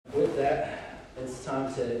that, it's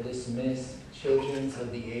time to dismiss children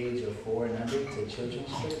of the age of 4 and under to Children's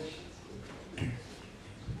Church.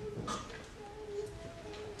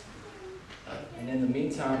 And in the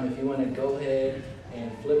meantime, if you want to go ahead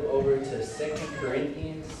and flip over to 2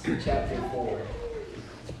 Corinthians chapter 4.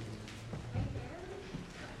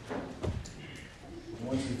 And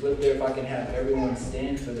once you flip there, if I can have everyone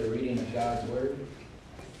stand for the reading of God's Word.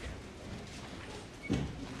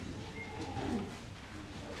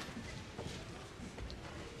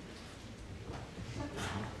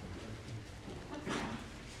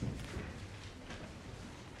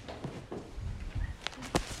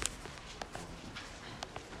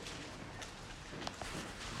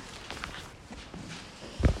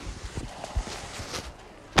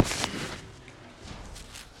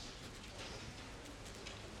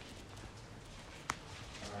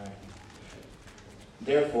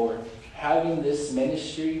 Therefore, having this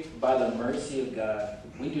ministry by the mercy of God,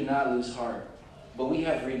 we do not lose heart, but we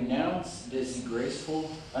have renounced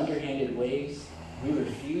disgraceful, underhanded ways. We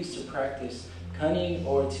refuse to practice cunning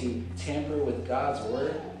or to tamper with God's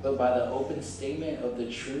word, but by the open statement of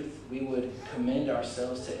the truth, we would commend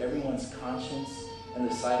ourselves to everyone's conscience in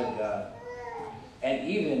the sight of God. And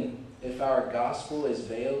even if our gospel is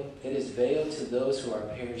veiled, it is veiled to those who are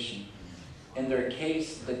perishing. In their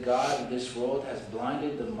case, the God of this world has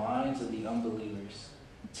blinded the minds of the unbelievers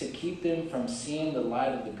to keep them from seeing the light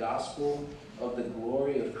of the gospel of the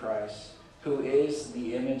glory of Christ, who is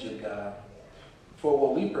the image of God. For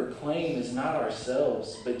what we proclaim is not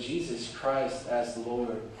ourselves, but Jesus Christ as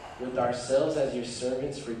Lord, with ourselves as your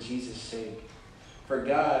servants for Jesus' sake. For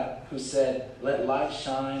God, who said, "Let light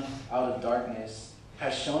shine out of darkness,"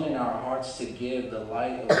 has shown in our hearts to give the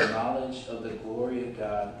light of the knowledge of the glory of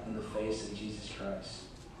God in the face of Jesus Christ.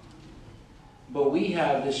 But we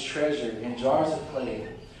have this treasure in jars of clay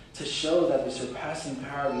to show that the surpassing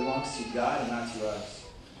power belongs to God and not to us.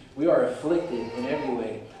 We are afflicted in every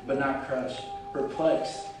way, but not crushed,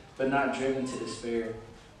 perplexed, but not driven to despair,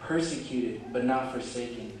 persecuted, but not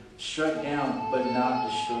forsaken, struck down, but not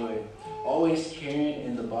destroyed, always carrying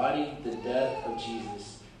in the body the death of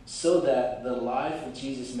Jesus, so that the life of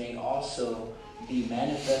Jesus may also be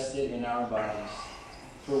manifested in our bodies.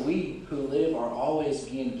 For we who live are always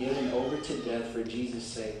being given over to death for Jesus'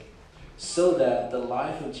 sake, so that the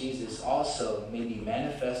life of Jesus also may be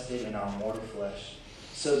manifested in our mortal flesh.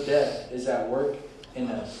 So death is at work in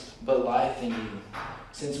us, but life in you.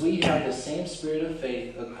 Since we have the same spirit of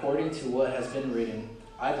faith, according to what has been written,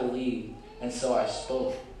 I believe, and so I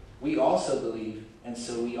spoke. We also believe, and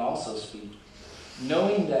so we also speak,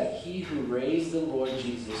 knowing that he who raised the Lord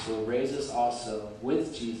Jesus will raise us also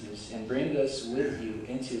with Jesus and bring us with you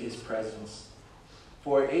into his presence.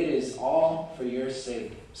 For it is all for your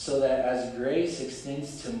sake, so that as grace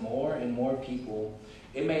extends to more and more people,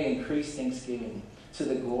 it may increase thanksgiving to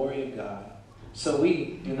the glory of God. So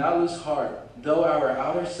we do not lose heart. Though our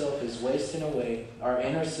outer self is wasting away, our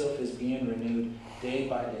inner self is being renewed day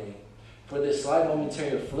by day. For this slight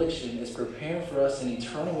momentary affliction is preparing for us an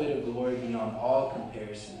eternal weight of glory beyond all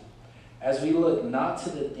comparison, as we look not to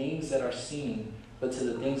the things that are seen, but to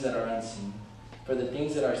the things that are unseen. For the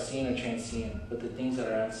things that are seen are transient, but the things that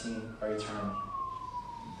are unseen are eternal.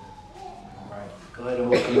 All right, go ahead and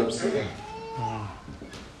welcome up, sir.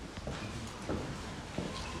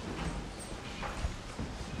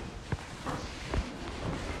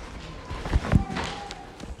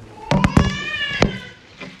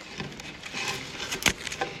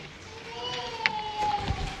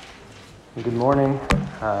 Good morning.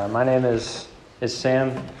 My name is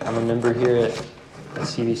Sam. I'm a member here at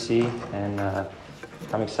CBC, and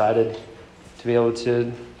I'm excited to be able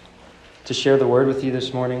to share the word with you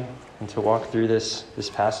this morning and to walk through this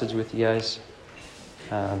passage with you guys.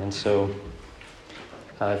 And so,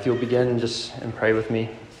 if you'll begin and pray with me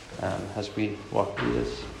as we walk through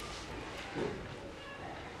this.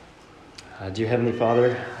 Dear Heavenly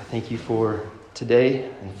Father, I thank you for today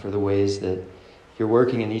and for the ways that you're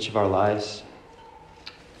working in each of our lives.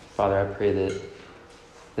 Father, I pray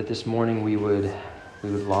that this morning we would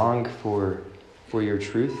long for your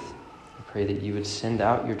truth. I pray that you would send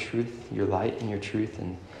out your truth, your light and your truth,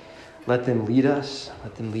 and let them lead us.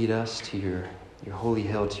 Let them lead us to your holy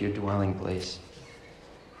hill, to your dwelling place.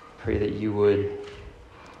 I pray that you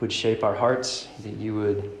would shape our hearts, that you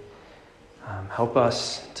would help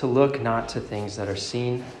us to look not to things that are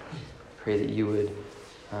seen. I pray that you would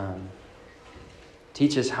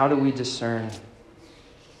teach us how do we discern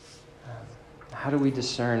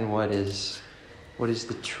what is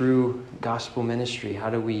the true gospel ministry? How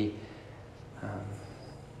do we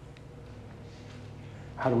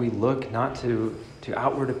look not to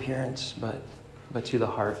outward appearance, but but to the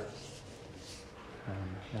heart.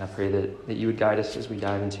 And I pray that you would guide us as we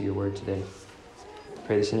dive into your word today. I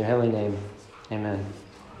pray this in your heavenly name. Amen.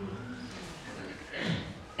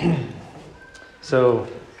 So,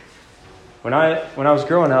 when I was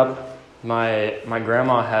growing up, my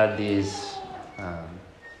grandma had these.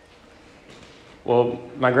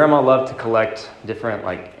 My grandma loved to collect different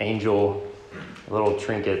angel little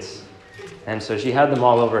trinkets, and so she had them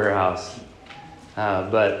all over her house.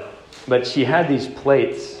 But she had these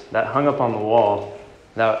plates that hung up on the wall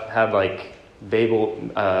that had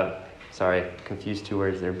confused two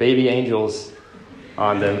words there. Baby angels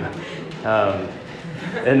on them,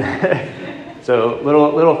 and so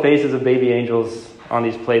little faces of baby angels on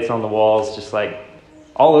these plates on the walls, just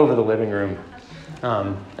all over the living room.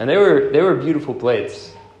 And they were beautiful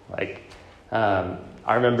plates.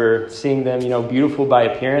 I remember seeing them, beautiful by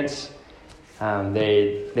appearance.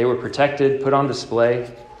 They were protected, put on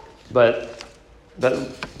display, but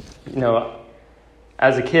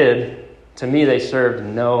as a kid, to me they served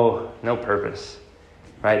no purpose,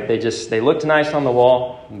 right? They looked nice on the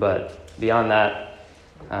wall, but beyond that,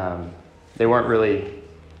 they weren't really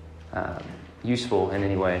useful in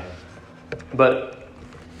any way. But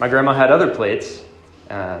my grandma had other plates.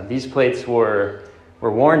 These plates were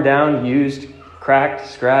worn down, used, cracked,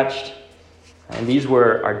 scratched, and these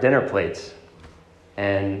were our dinner plates.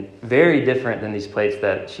 And very different than these plates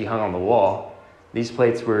that she hung on the wall. These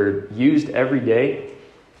plates were used every day.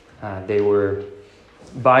 They were,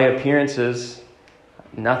 by appearances,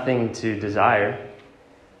 nothing to desire,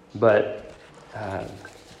 but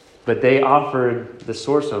they offered the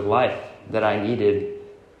source of life that I needed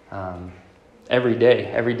every day.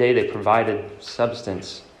 Every day they provided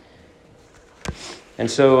substance. And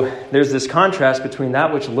so there's this contrast between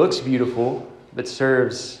that which looks beautiful but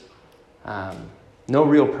serves no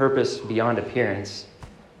real purpose beyond appearance,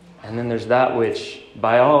 and then there's that which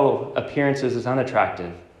by all appearances is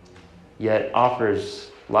unattractive yet offers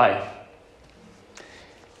life.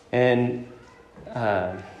 And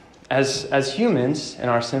as humans in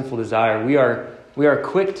our sinful desire, we are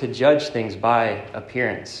quick to judge things by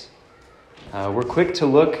appearance. We're quick to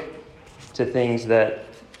look to things that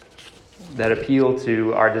appeal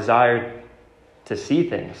to our desire to see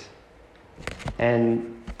things.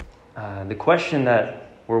 And the question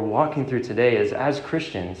that we're walking through today is, as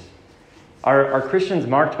Christians, are Christians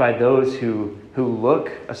marked by those who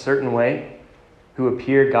look a certain way, who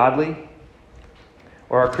appear godly?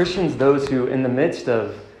 Or are Christians those who, in the midst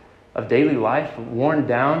of daily life, worn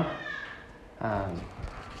down,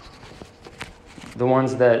 the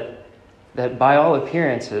ones that by all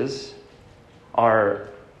appearances are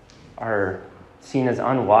seen as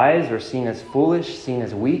unwise or seen as foolish, seen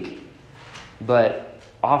as weak, but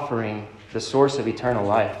offering the source of eternal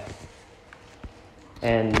life?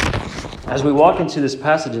 And as we walk into this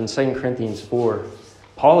passage in 2 Corinthians 4,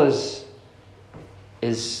 Paul is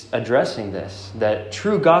addressing this, that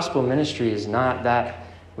true gospel ministry is not that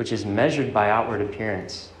which is measured by outward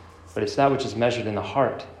appearance, but it's that which is measured in the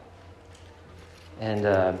heart.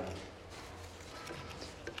 And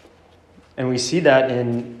we see that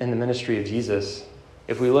in the ministry of Jesus.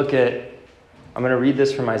 If we look at, I'm going to read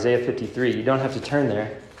this from Isaiah 53. You don't have to turn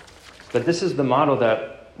there. But this is the model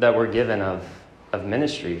that we're given of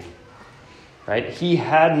ministry, right? He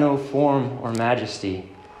had no form or majesty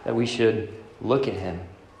that we should look at him.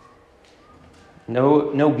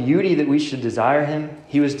 No beauty that we should desire him.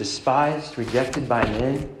 He was despised, rejected by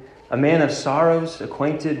men, a man of sorrows,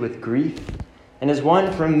 acquainted with grief, and as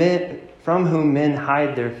one from whom men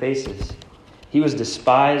hide their faces. He was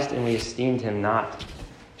despised, and we esteemed him not.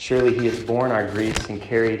 Surely he has borne our griefs and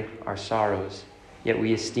carried our sorrows. Yet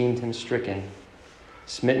we esteemed him stricken,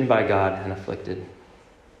 smitten by God, and afflicted.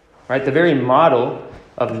 Right? The very model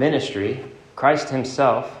of ministry, Christ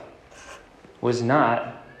himself, was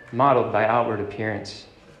not modeled by outward appearance.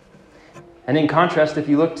 And in contrast, if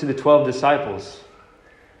you look to the 12 disciples,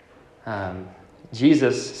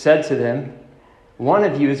 Jesus said to them, "One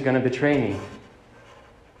of you is going to betray me."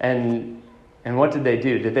 And what did they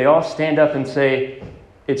do? Did they all stand up and say,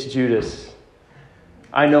 "It's Judas.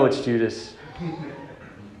 I know it's Judas"?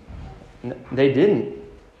 They didn't.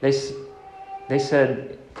 They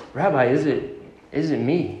said, "Rabbi, is it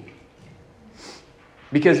me?"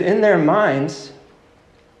 Because in their minds,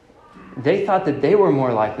 they thought that they were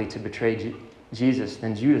more likely to betray Jesus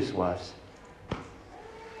than Judas was.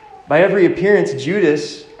 By every appearance,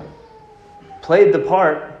 Judas played the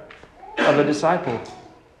part of a disciple.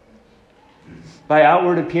 By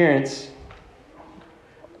outward appearance,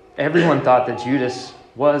 everyone thought that Judas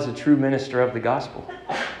was a true minister of the gospel.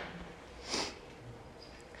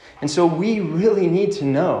 And so we really need to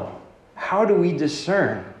know, how do we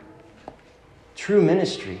discern true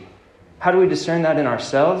ministry? How do we discern that in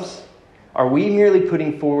ourselves? Are we merely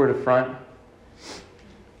putting forward a front?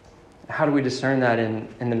 How do we discern that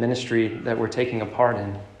in the ministry that we're taking a part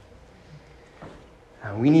in?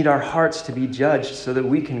 We need our hearts to be judged so that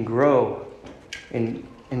we can grow in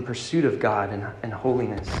pursuit of God and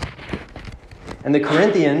holiness. And the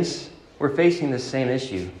Corinthians were facing the same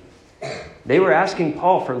issue. They were asking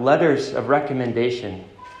Paul for letters of recommendation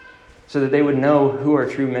so that they would know who are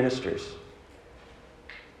true ministers.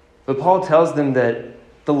 But Paul tells them that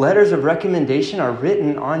the letters of recommendation are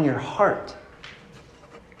written on your heart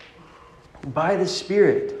by the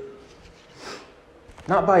Spirit,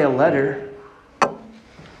 not by a letter.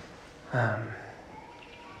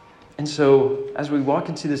 And so, as we walk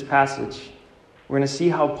into this passage, we're going to see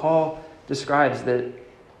how Paul describes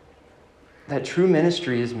that true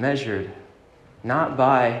ministry is measured not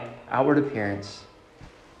by outward appearance,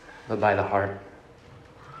 but by the heart.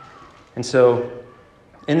 And so,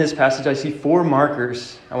 in this passage, I see 4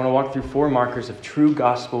 markers. I want to walk through 4 markers of true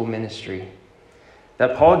gospel ministry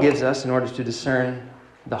that Paul gives us in order to discern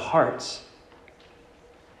the hearts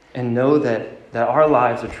and know that our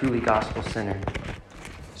lives are truly gospel-centered.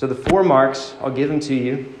 So the 4 marks, I'll give them to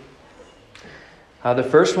you. The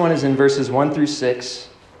first one is in verses 1 through 6,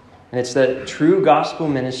 and it's that true gospel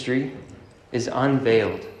ministry is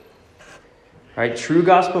unveiled. All right, true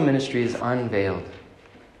gospel ministry is unveiled.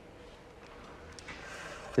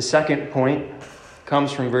 The second point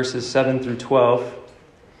comes from verses 7 through 12,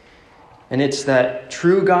 and it's that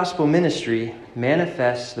true gospel ministry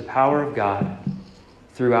manifests the power of God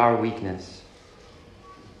through our weakness.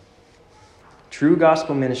 True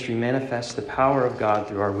gospel ministry manifests the power of God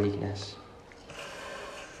through our weakness.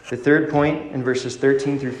 The third point in verses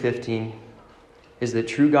 13 through 15 is that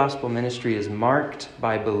true gospel ministry is marked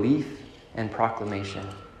by belief and proclamation.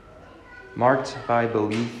 Marked by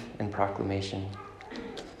belief and proclamation.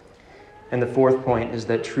 And the fourth point is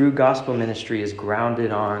that true gospel ministry is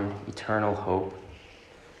grounded on eternal hope.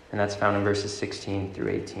 And that's found in verses 16 through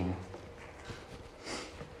 18.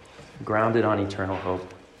 Grounded on eternal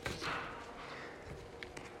hope.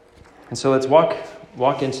 And so let's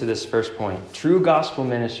walk into this first point. True gospel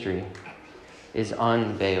ministry is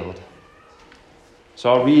unveiled.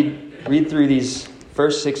 So I'll read through these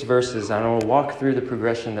first 6 verses, and I'll walk through the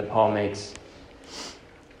progression that Paul makes.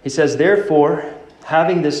 He says, "Therefore,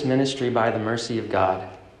 having this ministry by the mercy of God,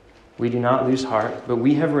 we do not lose heart, but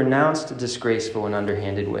we have renounced disgraceful and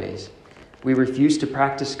underhanded ways. We refuse to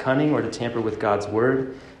practice cunning or to tamper with God's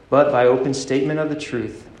word, but by open statement of the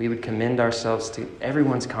truth, we would commend ourselves to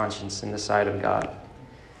everyone's conscience in the sight of God.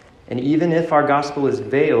 And even if our gospel is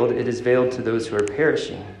veiled, it is veiled to those who are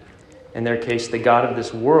perishing. In their case, the God of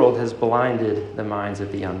this world has blinded the minds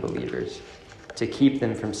of the unbelievers to keep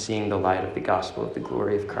them from seeing the light of the gospel of the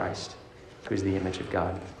glory of Christ, who is the image of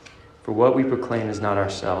God. For what we proclaim is not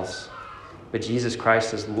ourselves, but Jesus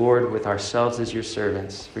Christ as Lord, with ourselves as your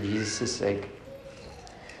servants, for Jesus' sake.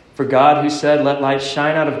 For God, who said, 'Let light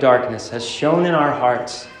shine out of darkness,' has shone in our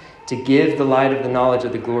hearts to give the light of the knowledge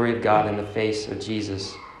of the glory of God in the face of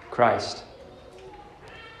Jesus Christ."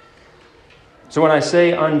 So when I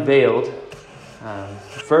say unveiled,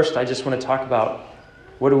 first I just want to talk about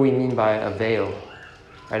what do we mean by a veil.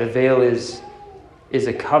 Right? A veil is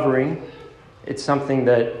a covering. It's something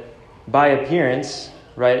that by appearance,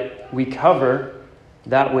 right, we cover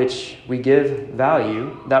that which we give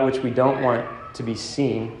value, that which we don't want to be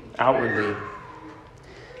seen outwardly.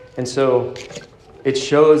 And so it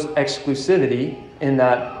shows exclusivity in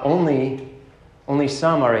that only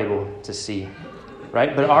some are able to see,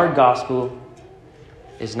 right? But our gospel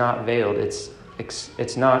is not veiled.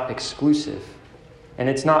 It's not exclusive. And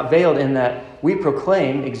it's not veiled in that we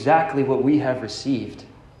proclaim exactly what we have received.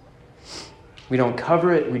 We don't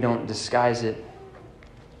cover it. We don't disguise it.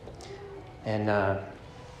 And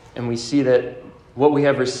we see that what we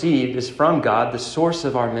have received is from God. The source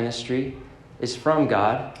of our ministry is from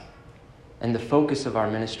God. And the focus of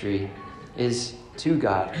our ministry is to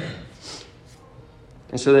God.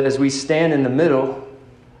 And so that as we stand in the middle,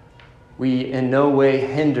 we in no way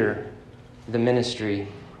hinder the ministry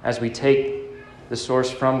as we take the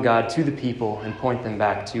source from God to the people and point them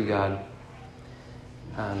back to God.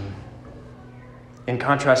 In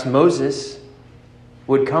contrast, Moses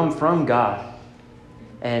would come from God,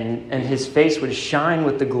 and his face would shine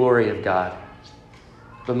with the glory of God.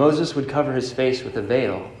 But Moses would cover his face with a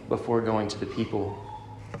veil before going to the people.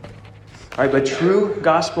 All right, but true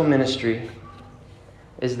gospel ministry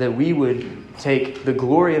is that we would take the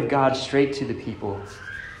glory of God straight to the people,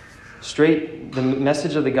 the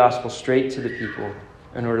message of the gospel straight to the people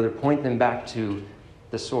in order to point them back to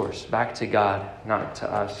the source, back to God, not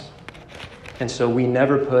to us. And so we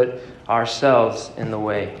never put ourselves in the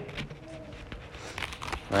way.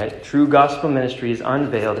 Right? True gospel ministry is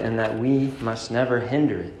unveiled in that we must never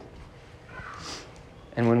hinder it.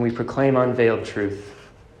 And when we proclaim unveiled truth,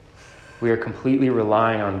 we are completely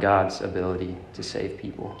relying on God's ability to save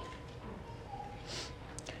people.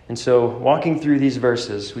 And so, walking through these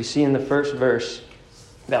verses, we see in the first verse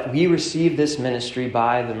that we receive this ministry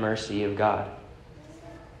by the mercy of God.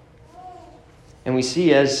 And we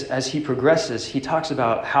see as he progresses, he talks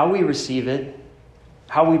about how we receive it,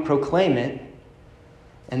 how we proclaim it,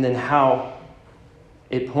 and then how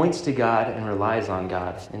it points to God and relies on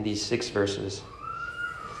God in these 6 verses.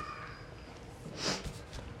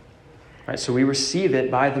 All right, so we receive it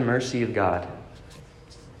by the mercy of God.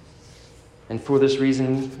 And for this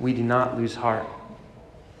reason, we do not lose heart.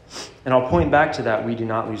 And I'll point back to that, we do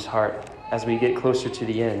not lose heart, as we get closer to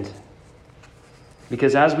the end.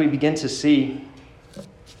 Because as we begin to see,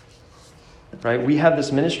 right, we have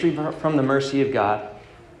this ministry from the mercy of God,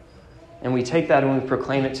 and we take that and we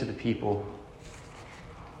proclaim it to the people.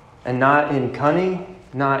 And not in cunning,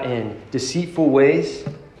 not in deceitful ways,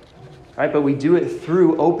 right, but we do it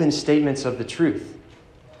through open statements of the truth.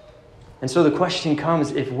 And so the question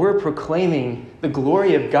comes, if we're proclaiming the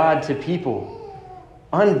glory of God to people,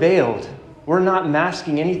 unveiled, we're not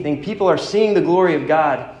masking anything, people are seeing the glory of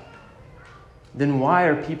God, then why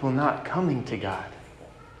are people not coming to God?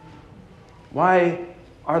 Why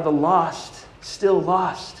are the lost still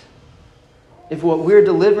lost if what we're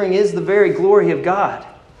delivering is the very glory of God?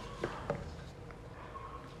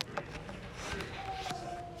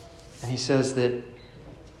 And he says that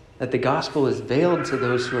the gospel is veiled to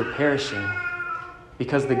those who are perishing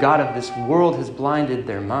because the God of this world has blinded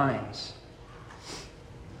their minds.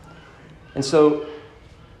 And so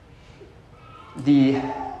the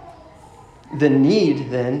need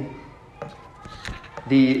then,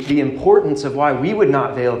 the importance of why we would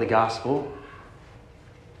not veil the gospel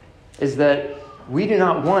is that we do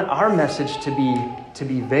not want our message to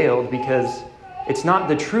be veiled, because it's not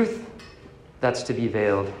the truth that's to be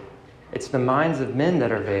veiled. It's the minds of men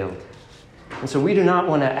that are veiled. And so we do not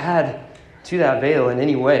want to add to that veil in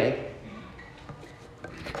any way.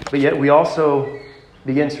 But yet we also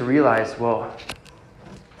begin to realize, well,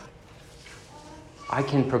 I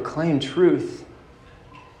can proclaim truth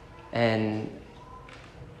and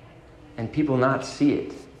people not see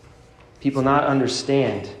it. People not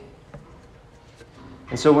understand.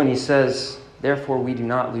 And so when he says, therefore we do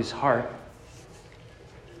not lose heart,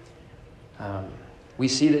 we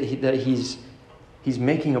see that he's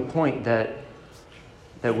making a point that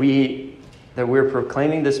we're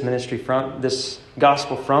proclaiming this ministry from this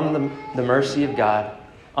gospel from the mercy of God,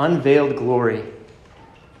 unveiled glory.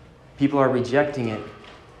 People are rejecting it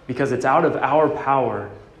because it's out of our power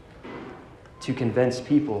to convince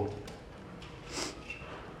people.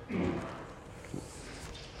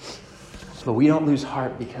 But we don't lose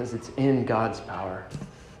heart because it's in God's power.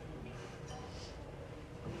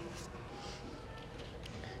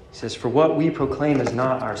 He says, for what we proclaim is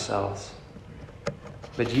not ourselves,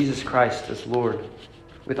 but Jesus Christ as Lord,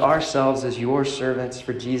 with ourselves as your servants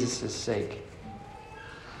for Jesus' sake.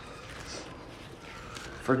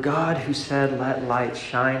 For God, who said, let light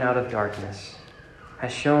shine out of darkness,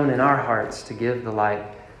 has shone in our hearts to give the light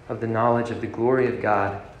of the knowledge of the glory of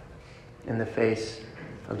God in the face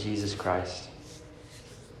of Jesus Christ.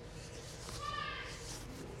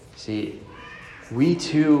 See, we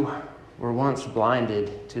too were once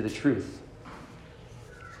blinded to the truth.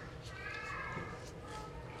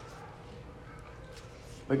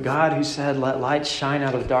 But God, who said, let light shine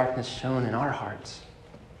out of darkness, shone in our hearts.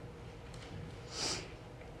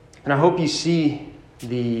 And I hope you see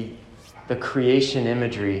the creation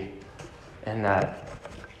imagery in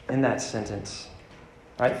that sentence.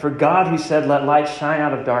 Right? For God, who said, let light shine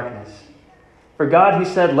out of darkness. For God, who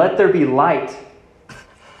said, let there be light,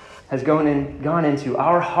 has gone into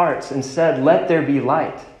our hearts and said, let there be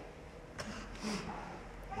light.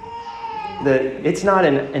 It's not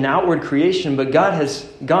an outward creation, but God has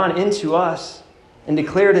gone into us and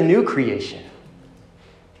declared a new creation,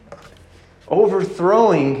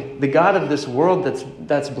 overthrowing the God of this world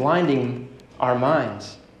that's blinding our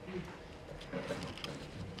minds.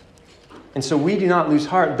 And so we do not lose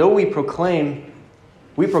heart, though we proclaim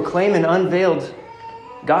an unveiled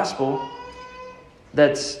gospel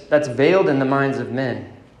that's veiled in the minds of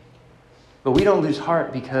men. But we don't lose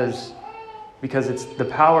heart because the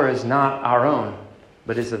power is not our own,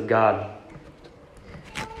 but is of God.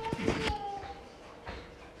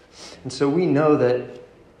 And so we know that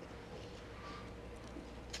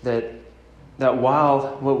that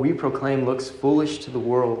while what we proclaim looks foolish to the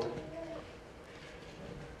world,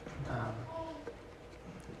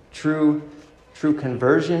 true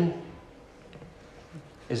conversion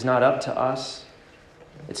is not up to us.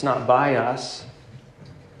 It's not by us.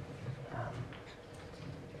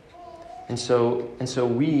 And so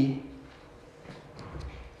we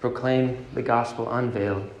proclaim the gospel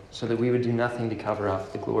unveiled so that we would do nothing to cover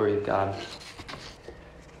up the glory of God.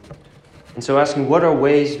 And so asking, what are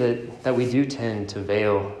ways that we do tend to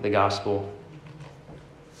veil the gospel?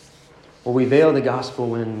 Well, we veil the gospel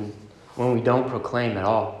when we don't proclaim at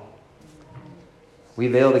all. We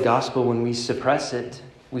veil the gospel when we suppress it.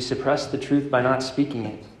 We suppress the truth by not speaking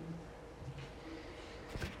it.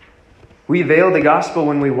 We veil the gospel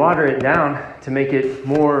when we water it down to make it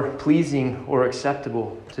more pleasing or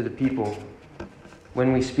acceptable to the people.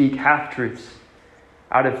 When we speak half-truths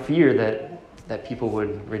out of fear that people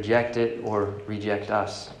would reject it or reject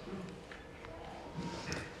us.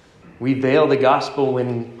 We veil the gospel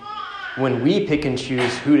when we pick and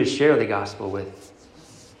choose who to share the gospel with.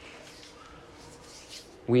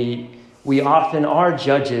 We often are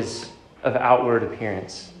judges of outward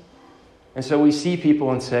appearance. And so we see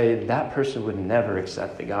people and say, that person would never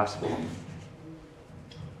accept the gospel.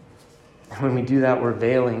 And when we do that, we're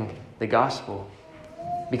veiling the gospel.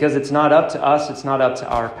 Because it's not up to us, it's not up to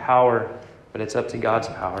our power, but it's up to God's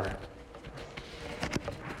power.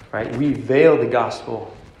 Right? We veil the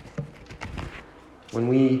gospel when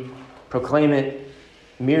we proclaim it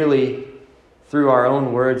merely through our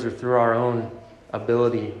own words or through our own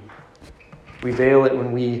ability. We veil it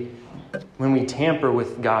when we tamper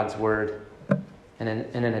with God's word in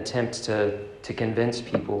an attempt to convince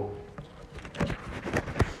people.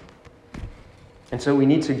 And so we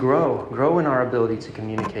need to grow in our ability to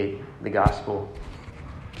communicate the gospel.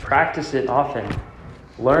 Practice it often.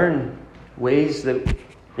 Learn ways that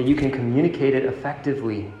you can communicate it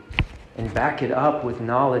effectively and back it up with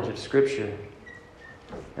knowledge of Scripture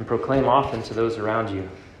and proclaim often to those around you.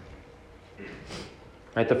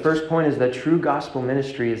 Right, the first point is that true gospel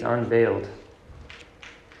ministry is unveiled.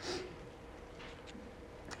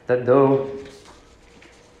 That though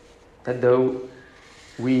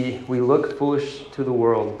we look foolish to the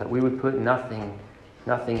world, that we would put nothing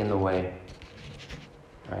in the way.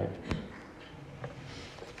 Right?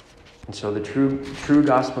 And so the true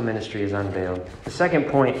gospel ministry is unveiled. The second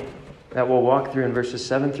point that we'll walk through in verses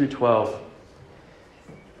 7 through 12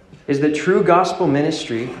 is that true gospel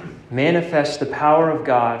ministry manifests the power of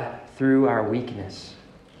God through our weakness.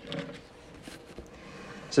 It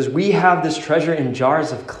says, we have this treasure in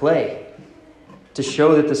jars of clay to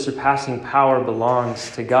show that the surpassing power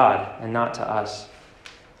belongs to God and not to us.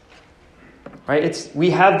 Right?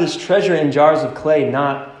 We have this treasure in jars of clay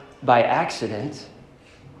not by accident,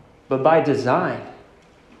 but by design.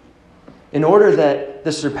 In order that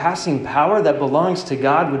the surpassing power that belongs to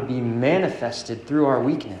God would be manifested through our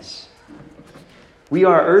weakness. We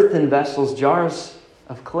are earthen vessels, jars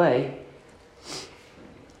of clay,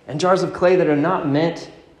 and jars of clay that are not meant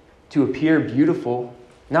to appear beautiful,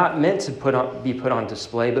 not meant to be put on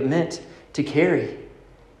display, but meant to carry,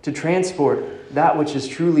 to transport that which is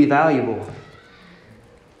truly valuable.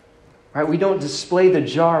 Right? We don't display the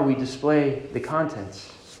jar, we display the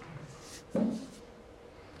contents. And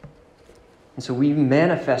so we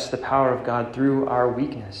manifest the power of God through our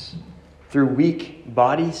weakness, through weak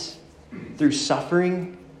bodies, through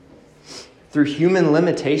suffering, through human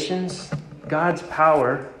limitations. God's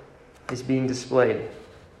power is being displayed.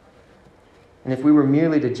 And if we were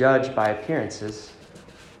merely to judge by appearances,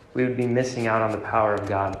 we would be missing out on the power of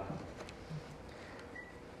God.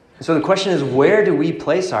 And so the question is, where do we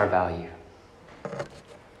place our value?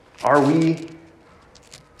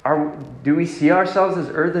 Do we see ourselves as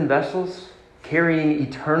earthen vessels carrying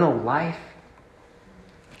eternal life?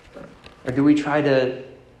 Or do we try to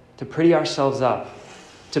pretty ourselves up,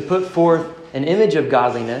 to put forth an image of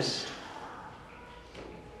godliness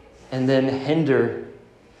and then hinder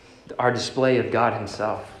our display of God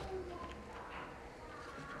Himself?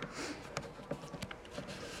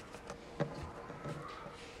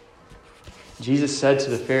 Jesus said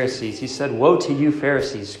to the Pharisees, He said, "Woe to you,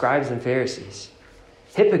 Pharisees, scribes and Pharisees,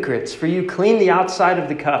 hypocrites, for you clean the outside of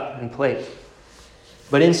the cup and plate,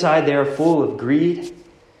 but inside they are full of greed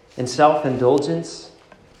and self-indulgence.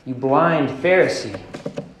 You blind Pharisee,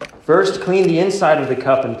 first clean the inside of the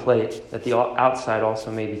cup and plate, that the outside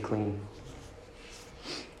also may be clean."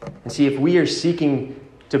 And see, if we are seeking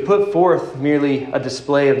to put forth merely a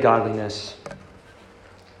display of godliness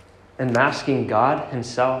and masking God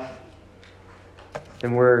Himself,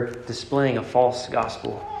 then we're displaying a false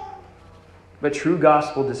gospel. But true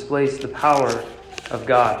gospel displays the power of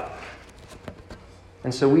God.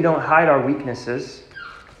 And so we don't hide our weaknesses,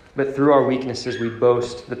 but through our weaknesses we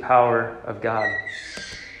boast the power of God.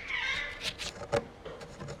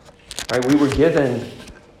 Right? We were given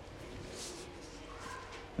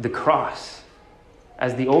the cross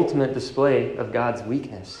as the ultimate display of God's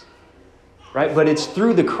weakness. Right? But it's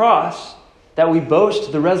through the cross that we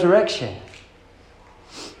boast the resurrection.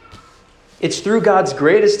 It's through God's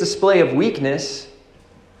greatest display of weakness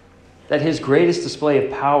that his greatest display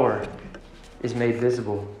of power is made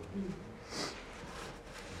visible.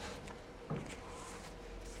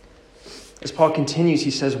 As Paul continues,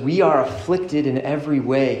 he says, "We are afflicted in every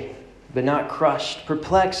way, but not crushed,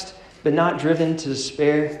 perplexed, but not driven to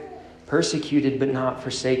despair, persecuted, but not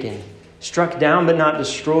forsaken, struck down, but not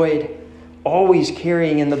destroyed, always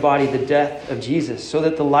carrying in the body the death of Jesus, so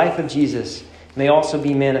that the life of Jesus may also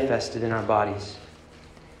be manifested in our bodies.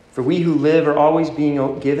 For we who live are always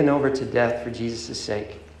being given over to death for Jesus'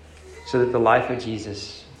 sake, so that the life of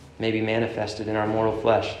Jesus may be manifested in our mortal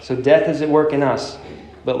flesh. So death is at work in us,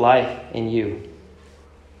 but life in you."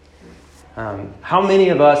 How many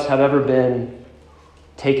of us have ever been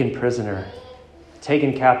taken prisoner,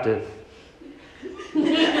 taken captive?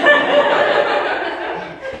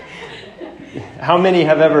 How many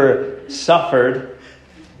have ever suffered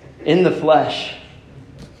in the flesh?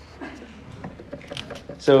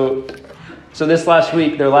 So this last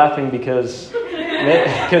week, they're laughing because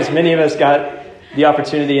many of us got the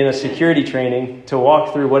opportunity in a security training to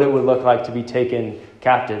walk through what it would look like to be taken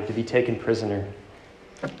captive, to be taken prisoner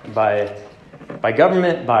by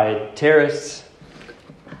government, by terrorists.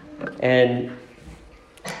 And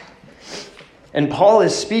Paul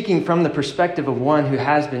is speaking from the perspective of one who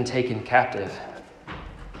has been taken captive.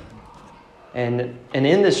 And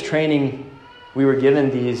in this training, we were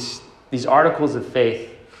given these articles of faith.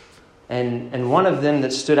 And one of them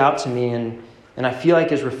that stood out to me and I feel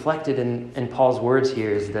like is reflected in Paul's words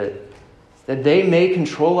here is that they may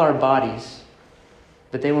control our bodies,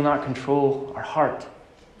 but they will not control our heart.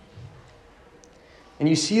 And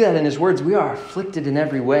you see that in his words. We are afflicted in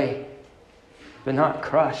every way, but not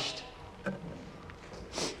crushed.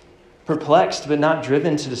 Perplexed, but not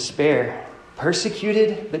driven to despair.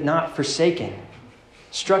 Persecuted, but not forsaken.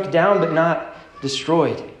 Struck down, but not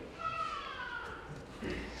destroyed.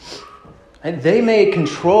 And they may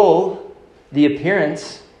control the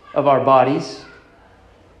appearance of our bodies,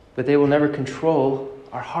 but they will never control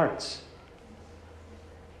our hearts.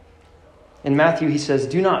 In Matthew, he says,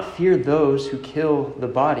 "Do not fear those who kill the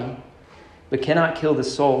body, but cannot kill the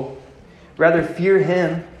soul. Rather fear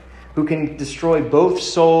him who can destroy both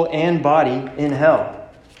soul and body in hell."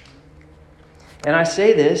 And I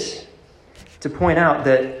say this to point out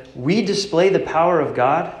that we display the power of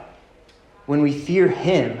God when we fear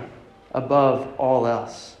him above all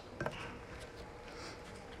else.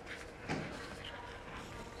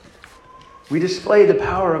 We display the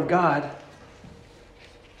power of God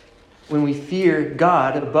when we fear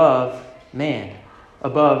God above man,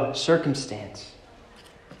 above circumstance.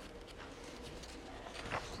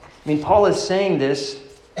 I mean, Paul is saying this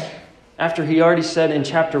after he already said in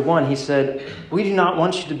chapter 1, he said, "We do not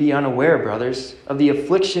want you to be unaware, brothers, of the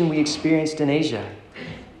affliction we experienced in Asia.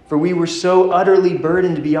 For we were so utterly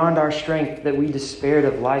burdened beyond our strength that we despaired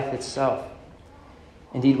of life itself.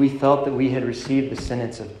 Indeed, we felt that we had received the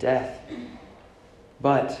sentence of death.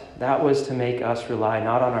 But that was to make us rely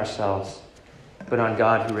not on ourselves, but on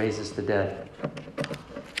God who raises the dead."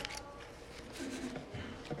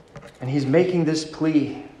 And he's making this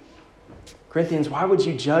plea. Corinthians, why would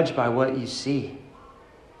you judge by what you see?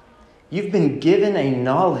 You've been given a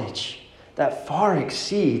knowledge that far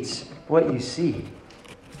exceeds what you see.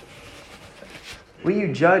 Will you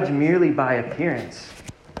judge merely by appearance,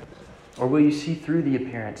 or will you see through the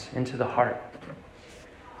appearance into the heart?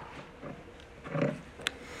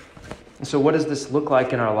 And so what does this look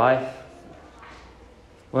like in our life?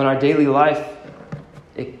 Well, in our daily life,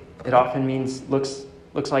 it often looks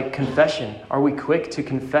like confession. Are we quick to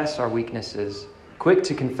confess our weaknesses? Quick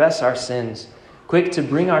to confess our sins? Quick to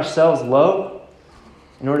bring ourselves low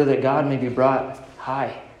in order that God may be brought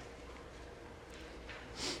high?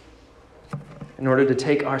 In order to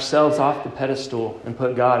take ourselves off the pedestal and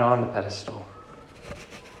put God on the pedestal.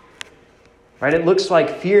 Right? It looks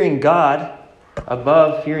like fearing God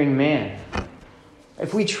above fearing man.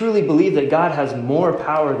 If we truly believe that God has more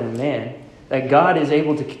power than man, that God is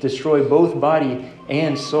able to destroy both body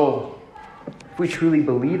and soul, if we truly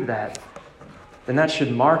believe that, then that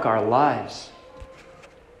should mark our lives.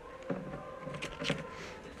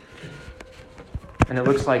 And it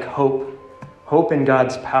looks like hope in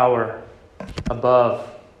God's power above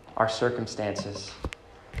our circumstances.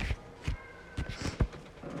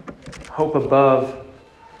 Hope above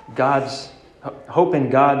hope in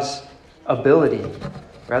God's ability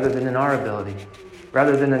rather than in our ability,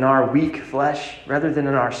 rather than in our weak flesh, rather than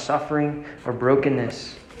in our suffering or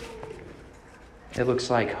brokenness. It looks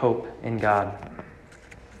like hope in God.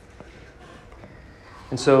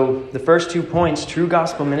 And so the first 2 points, true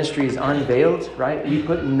gospel ministry is unveiled, right? We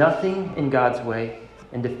put nothing in God's way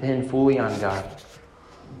and depend fully on God.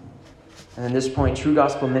 And then this point, true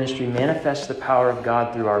gospel ministry manifests the power of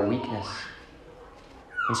God through our weakness.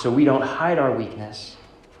 And so we don't hide our weakness,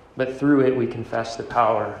 but through it we confess the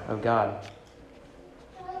power of God.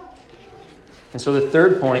 And so the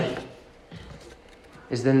third point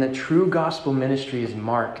is then that true gospel ministry is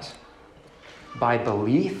marked by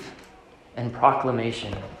belief and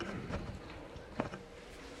proclamation.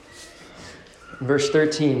 In verse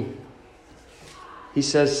 13, he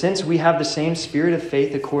says, "Since we have the same spirit of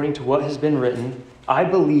faith according to what has been written, I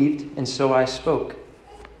believed and so I spoke.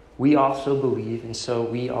 We also believe and so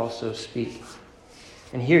we also speak."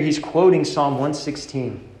 And here he's quoting Psalm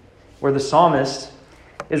 116, where the psalmist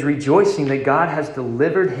is rejoicing that God has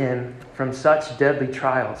delivered him from such deadly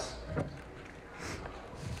trials.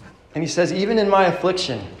 And he says, "Even in my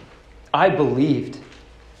affliction, I believed,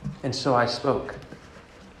 and so I spoke."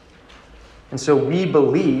 And so we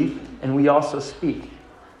believe, and we also speak.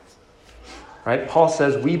 Right? Paul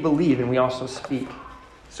says we believe, and we also speak.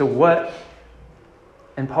 So what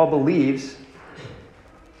Paul believes,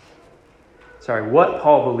 what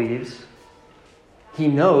Paul believes, he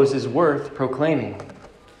knows is worth proclaiming.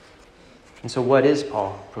 And so what is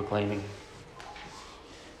Paul proclaiming?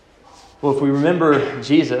 Well, if we remember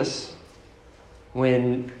Jesus,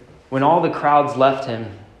 when all the crowds left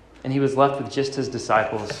him and he was left with just his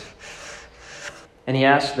disciples, and he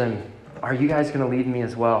asked them, "Are you guys going to leave me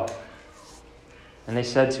as well?" And they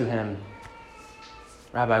said to him,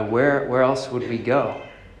 "Rabbi, where else would we go?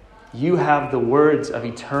 You have the words of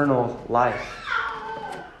eternal life."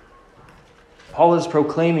 Paul is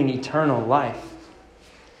proclaiming eternal life.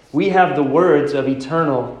 We have the words of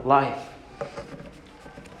eternal life.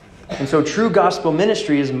 And so true gospel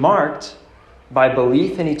ministry is marked by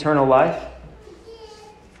belief in eternal life.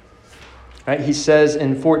 Right? He says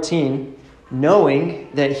in 14, "Knowing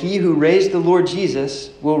that he who raised the Lord Jesus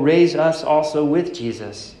will raise us also with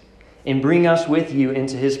Jesus and bring us with you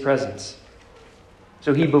into his presence."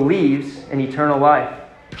 So he believes in eternal life.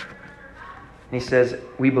 And he says,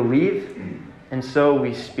 we believe, and so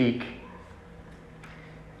we speak.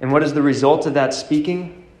 And what is the result of that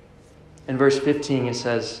speaking? In verse 15 it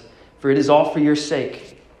says, "For it is all for your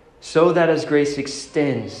sake, so that as grace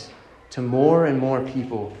extends to more and more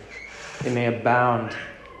people, it may abound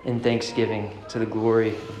in thanksgiving to the glory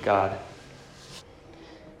of God."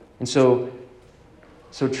 And so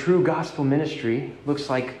true gospel ministry looks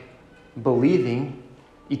like believing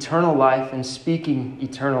eternal life and speaking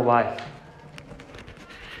eternal life.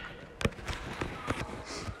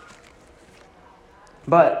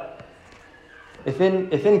 But if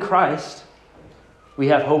in Christ we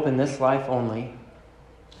have hope in this life only,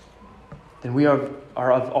 then we are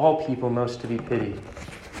of all people most to be pitied.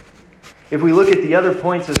 If we look at the other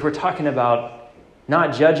points as we're talking about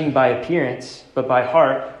not judging by appearance, but by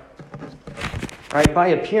heart, right? By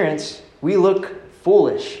appearance, we look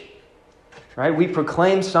foolish, right? We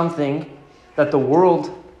proclaim something that the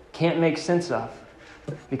world can't make sense of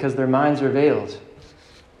because their minds are veiled.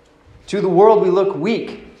 To the world, we look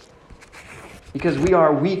weak because we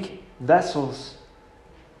are weak vessels,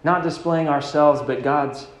 not displaying ourselves, but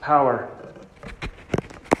God's power.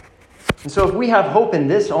 And so if we have hope in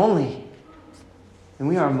this only, then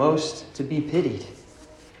we are most to be pitied.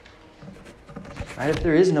 Right? If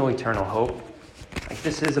there is no eternal hope, like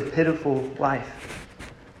this is a pitiful life.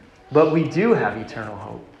 But we do have eternal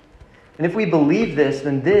hope. And if we believe this,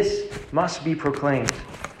 then this must be proclaimed,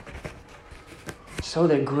 so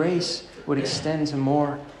that grace would extend to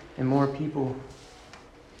more and more people.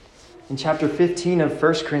 In chapter 15 of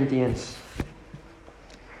 1 Corinthians,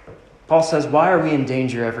 Paul says, "Why are we in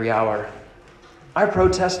danger every hour? I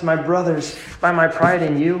protest, my brothers, by my pride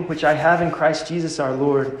in you, which I have in Christ Jesus our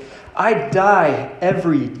Lord. I die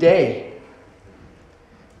every day.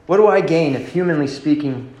 What do I gain if, humanly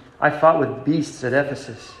speaking, I fought with beasts at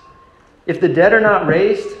Ephesus? If the dead are not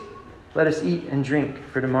raised, let us eat and drink,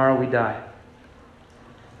 for tomorrow we die.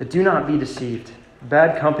 But do not be deceived.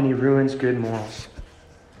 Bad company ruins good morals.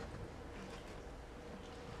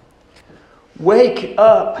 Wake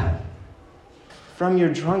up from your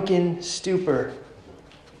drunken stupor,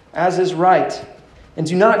 as is right, and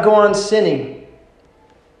do not go on sinning.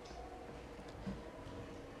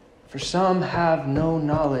 For some have no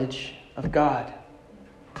knowledge of God."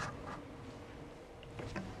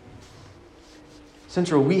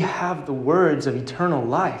 Central, we have the words of eternal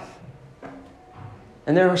life.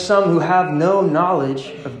 And there are some who have no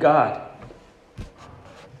knowledge of God.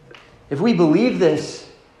 If we believe this,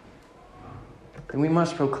 then we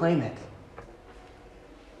must proclaim it.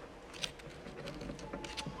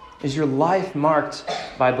 Is your life marked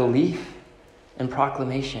by belief and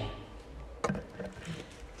proclamation?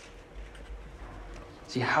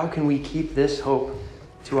 See, how can we keep this hope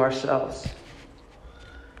to ourselves?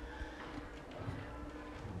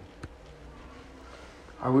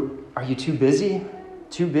 Are you too busy?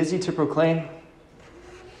 Too busy to proclaim?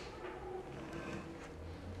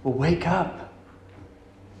 Well, wake up,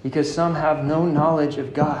 because some have no knowledge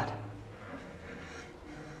of God.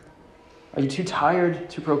 Are you too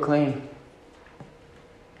tired to proclaim?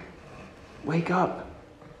 Wake up,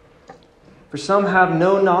 for some have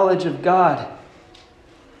no knowledge of God.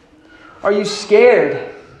 Are you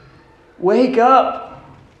scared? Wake up.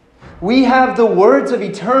 We have the words of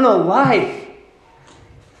eternal life.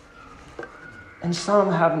 And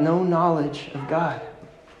some have no knowledge of God.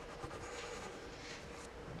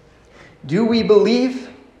 Do we believe?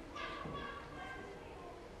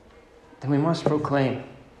 Then we must proclaim.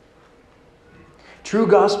 True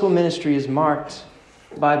gospel ministry is marked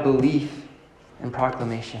by belief and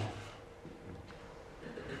proclamation.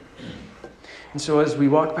 And so as we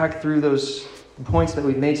walk back through those points that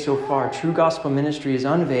we've made so far, true gospel ministry is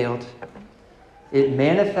unveiled. It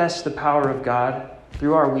manifests the power of God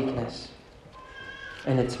through our weakness.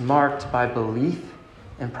 And it's marked by belief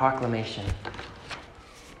and proclamation.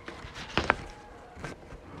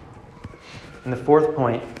 And the fourth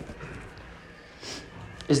point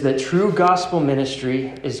is that true gospel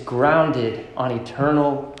ministry is grounded on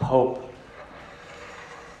eternal hope.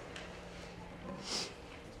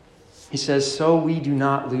 He says, so we do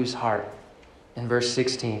not lose heart, in verse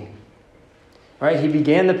 16. Right? He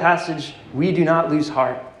began the passage, we do not lose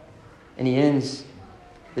heart. And he ends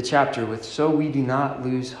the chapter with, so we do not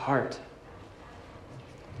lose heart.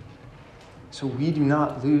 So we do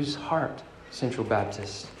not lose heart, Central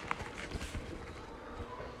Baptist.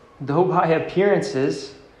 Though by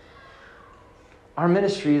appearances, our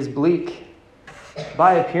ministry is bleak.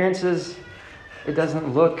 By appearances, it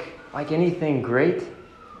doesn't look like anything great.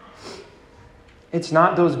 It's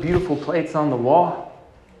not those beautiful plates on the wall,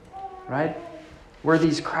 right? We're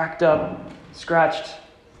these cracked up, scratched,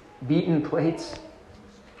 beaten plates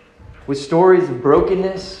with stories of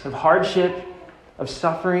brokenness, of hardship, of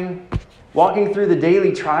suffering, walking through the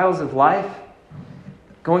daily trials of life,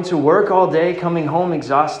 going to work all day, coming home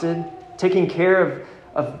exhausted, taking care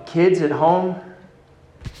of kids at home.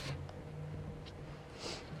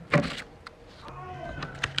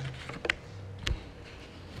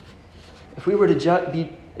 If we were to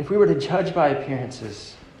judge by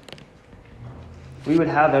appearances, we would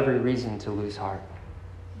have every reason to lose heart.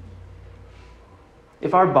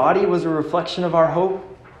 If our body was a reflection of our hope,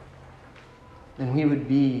 then we would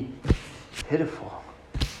be pitiful.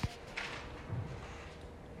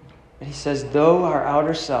 But he says, though our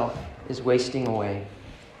outer self is wasting away,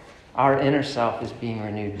 our inner self is being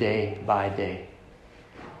renewed day by day.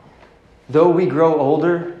 Though we grow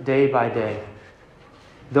older day by day,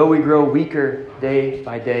 though we grow weaker day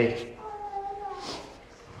by day,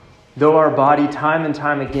 though our body time and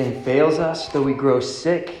time again fails us, though we grow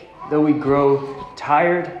sick, though we grow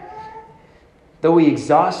tired, though we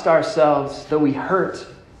exhaust ourselves, though we hurt,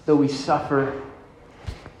 though we suffer,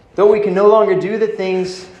 though we can no longer do the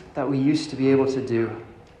things that we used to be able to do,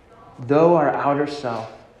 though our outer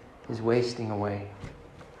self is wasting away,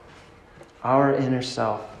 our inner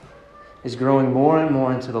self is growing more and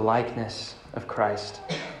more into the likeness of Christ,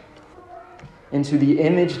 into the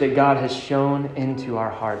image that God has shown into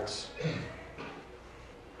our hearts.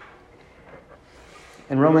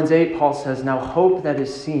 In Romans 8, Paul says, now hope that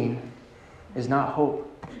is seen is not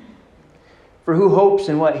hope. For who hopes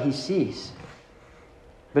in what he sees?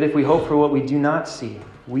 But if we hope for what we do not see,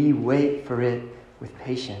 we wait for it with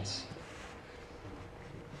patience.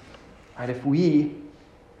 Right? If we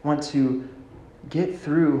want to get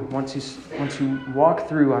through, want to walk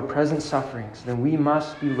through our present sufferings, then we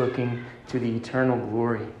must be looking to the eternal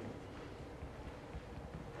glory.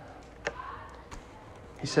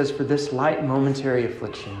 He says, for this light momentary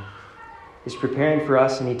affliction is preparing for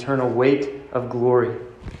us an eternal weight of glory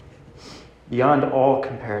beyond all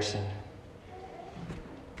comparison.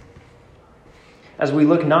 As we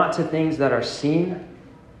look not to things that are seen,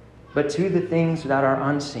 but to the things that are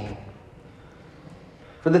unseen.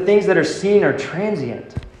 For the things that are seen are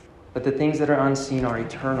transient, but the things that are unseen are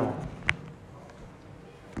eternal.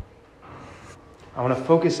 I want to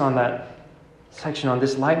focus on that section, on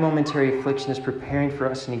this light momentary affliction is preparing for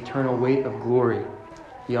us an eternal weight of glory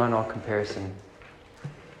beyond all comparison.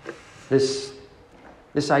 This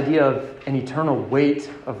idea of an eternal weight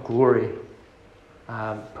of glory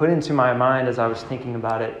put into my mind as I was thinking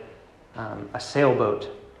about it a sailboat.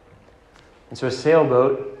 And so a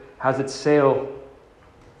sailboat has its sail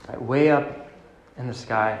way up in the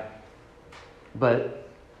sky. But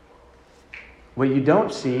what you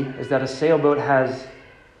don't see is that a sailboat has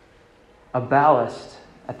a ballast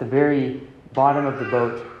at the very bottom of the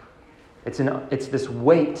boat. It's this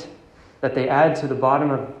weight that they add to the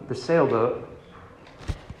bottom of the sailboat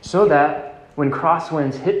so that when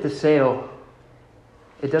crosswinds hit the sail,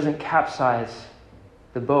 it doesn't capsize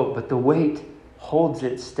the boat, but the weight holds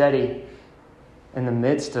it steady in the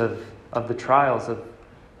midst of the trials,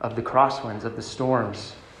 of the crosswinds, of the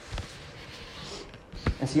storms.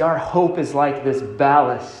 And see, our hope is like this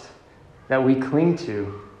ballast that we cling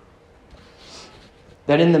to.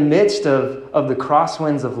 That in the midst of the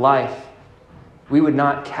crosswinds of life, we would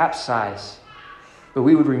not capsize, but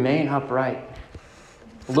we would remain upright,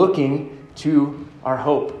 looking to our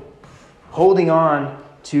hope, holding on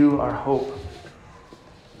to our hope.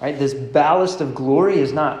 Right? This ballast of glory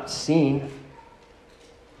is not seen.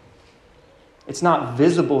 It's not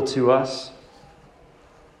visible to us,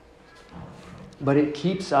 but it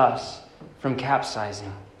keeps us from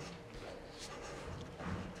capsizing.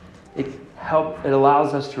 It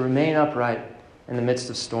allows us to remain upright in the midst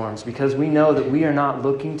of storms because we know that we are not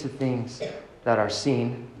looking to things that are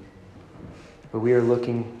seen, but we are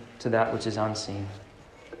looking to that which is unseen.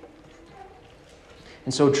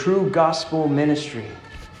 And so true gospel ministry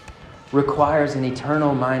requires an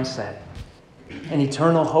eternal mindset, an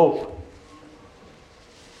eternal hope.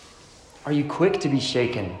 Are you quick to be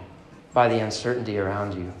shaken by the uncertainty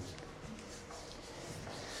around you?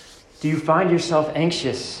 Do you find yourself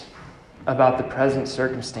anxious about the present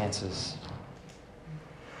circumstances?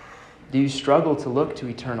 Do you struggle to look to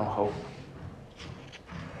eternal hope?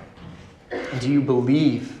 And do you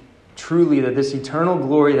believe truly that this eternal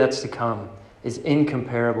glory that's to come is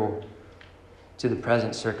incomparable to the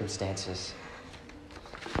present circumstances?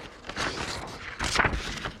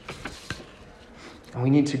 And we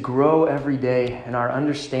need to grow every day in our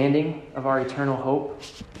understanding of our eternal hope.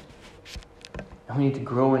 And we need to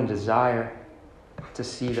grow in desire to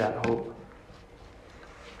see that hope.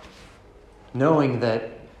 Knowing that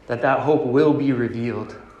hope will be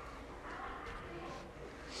revealed.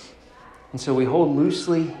 And so we hold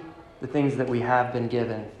loosely the things that we have been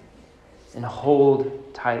given and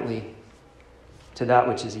hold tightly to that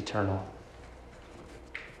which is eternal.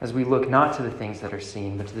 As we look not to the things that are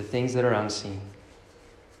seen, but to the things that are unseen.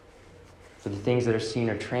 For the things that are seen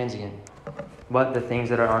are transient, but the things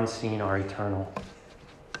that are unseen are eternal.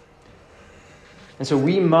 And so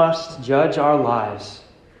we must judge our lives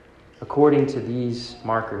according to these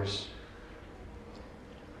markers,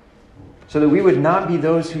 so that we would not be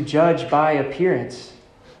those who judge by appearance,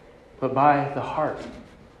 but by the heart.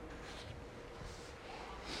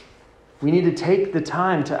 We need to take the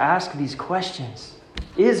time to ask these questions.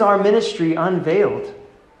 Is our ministry unveiled?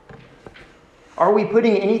 Are we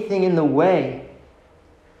putting anything in the way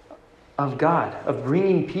of God, of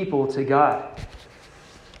bringing people to God?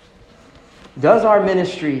 Does our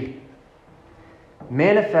ministry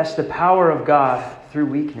manifest the power of God through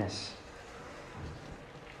weakness?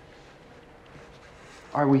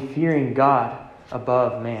 Are we fearing God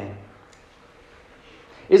above man?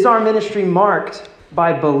 Is our ministry marked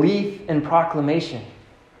by belief and proclamation?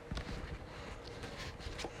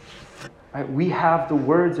 Right? We have the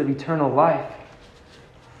words of eternal life,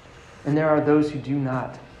 and there are those who do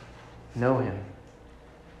not know Him.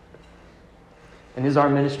 And is our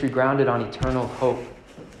ministry grounded on eternal hope?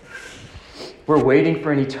 We're waiting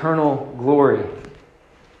for an eternal glory.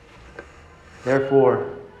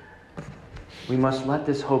 Therefore, we must let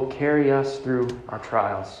this hope carry us through our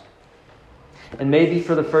trials. And maybe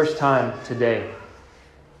for the first time today,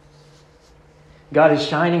 God is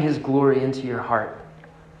shining His glory into your heart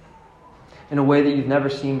in a way that you've never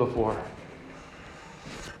seen before.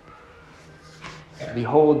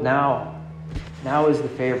 Behold, now is the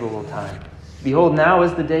favorable time. Behold, now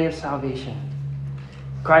is the day of salvation.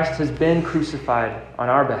 Christ has been crucified on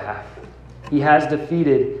our behalf. He has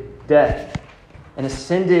defeated death and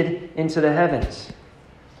ascended into the heavens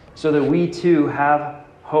so that we too have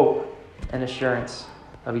hope and assurance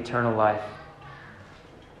of eternal life.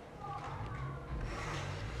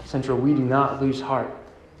 Central, we do not lose heart.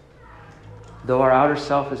 Though our outer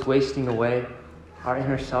self is wasting away, our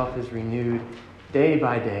inner self is renewed day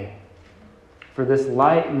by day. For this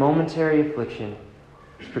light momentary affliction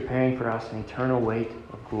is preparing for us an eternal weight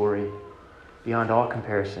of glory beyond all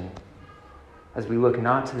comparison, as we look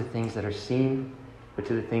not to the things that are seen, but but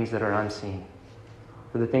to the things that are unseen.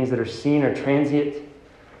 For the things that are seen are transient,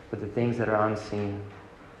 but the things that are unseen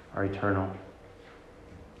are eternal.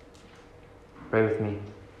 Pray with me.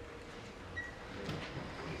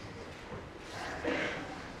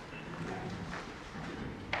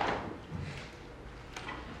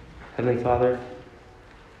 Heavenly Father,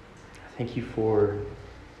 I thank you for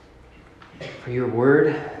your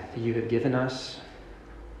word that you have given us.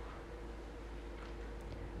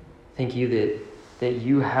 Thank you that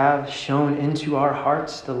you have shown into our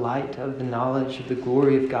hearts the light of the knowledge of the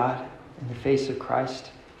glory of God in the face of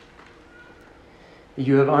Christ.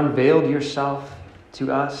 You have unveiled yourself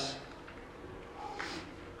to us.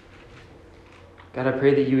 God, I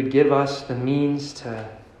pray that you would give us the means to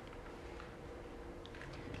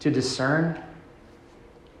discern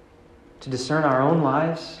our own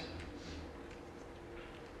lives.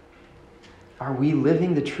 Are we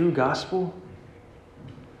living the true gospel?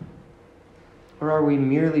 Or are we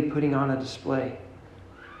merely putting on a display?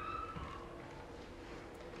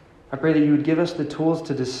 I pray that you would give us the tools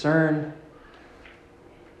to discern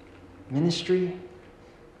ministry.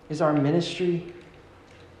 Is our ministry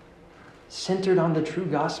centered on the true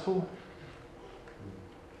gospel?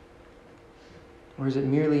 Or is it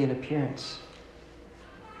merely an appearance?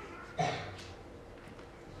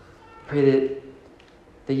 Pray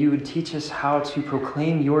that you would teach us how to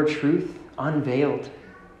proclaim your truth unveiled.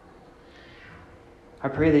 I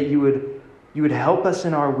pray that you would help us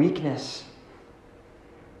in our weakness,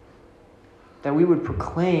 that we would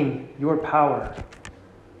proclaim your power.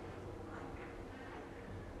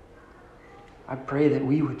 I pray that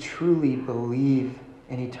we would truly believe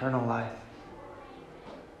in eternal life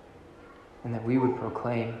and that we would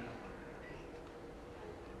proclaim.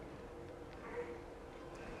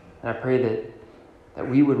 And I pray that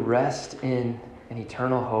we would rest in an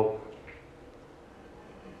eternal hope,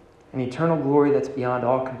 an eternal glory that's beyond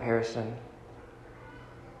all comparison,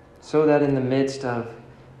 so that in the midst of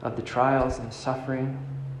the trials and the suffering,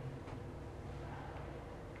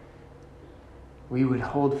 we would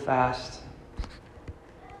hold fast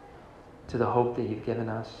to the hope that you've given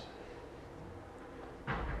us.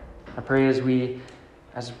 I pray as we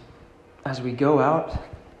go out,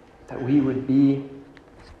 that we would be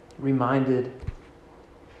reminded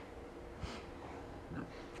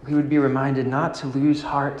not to lose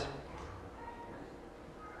heart,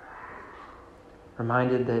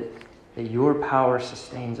 reminded that your power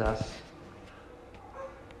sustains us,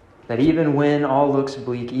 that even when all looks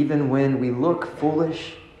bleak, even when we look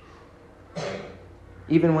foolish,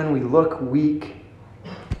 even when we look weak,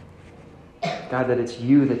 God, that it's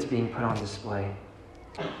you that's being put on display.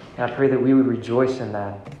 And I pray that we would rejoice in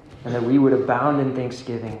that and that we would abound in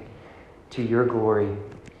thanksgiving to your glory.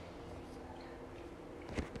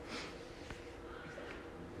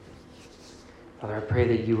 Father, I pray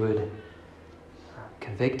that you would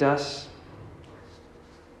convict us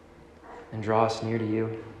and draw us near to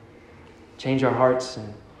you. Change our hearts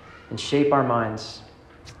and shape our minds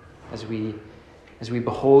as we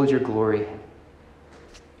behold your glory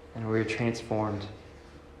and we are transformed.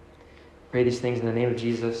 Pray these things in the name of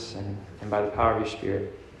Jesus and by the power of your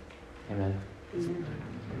Spirit. Amen.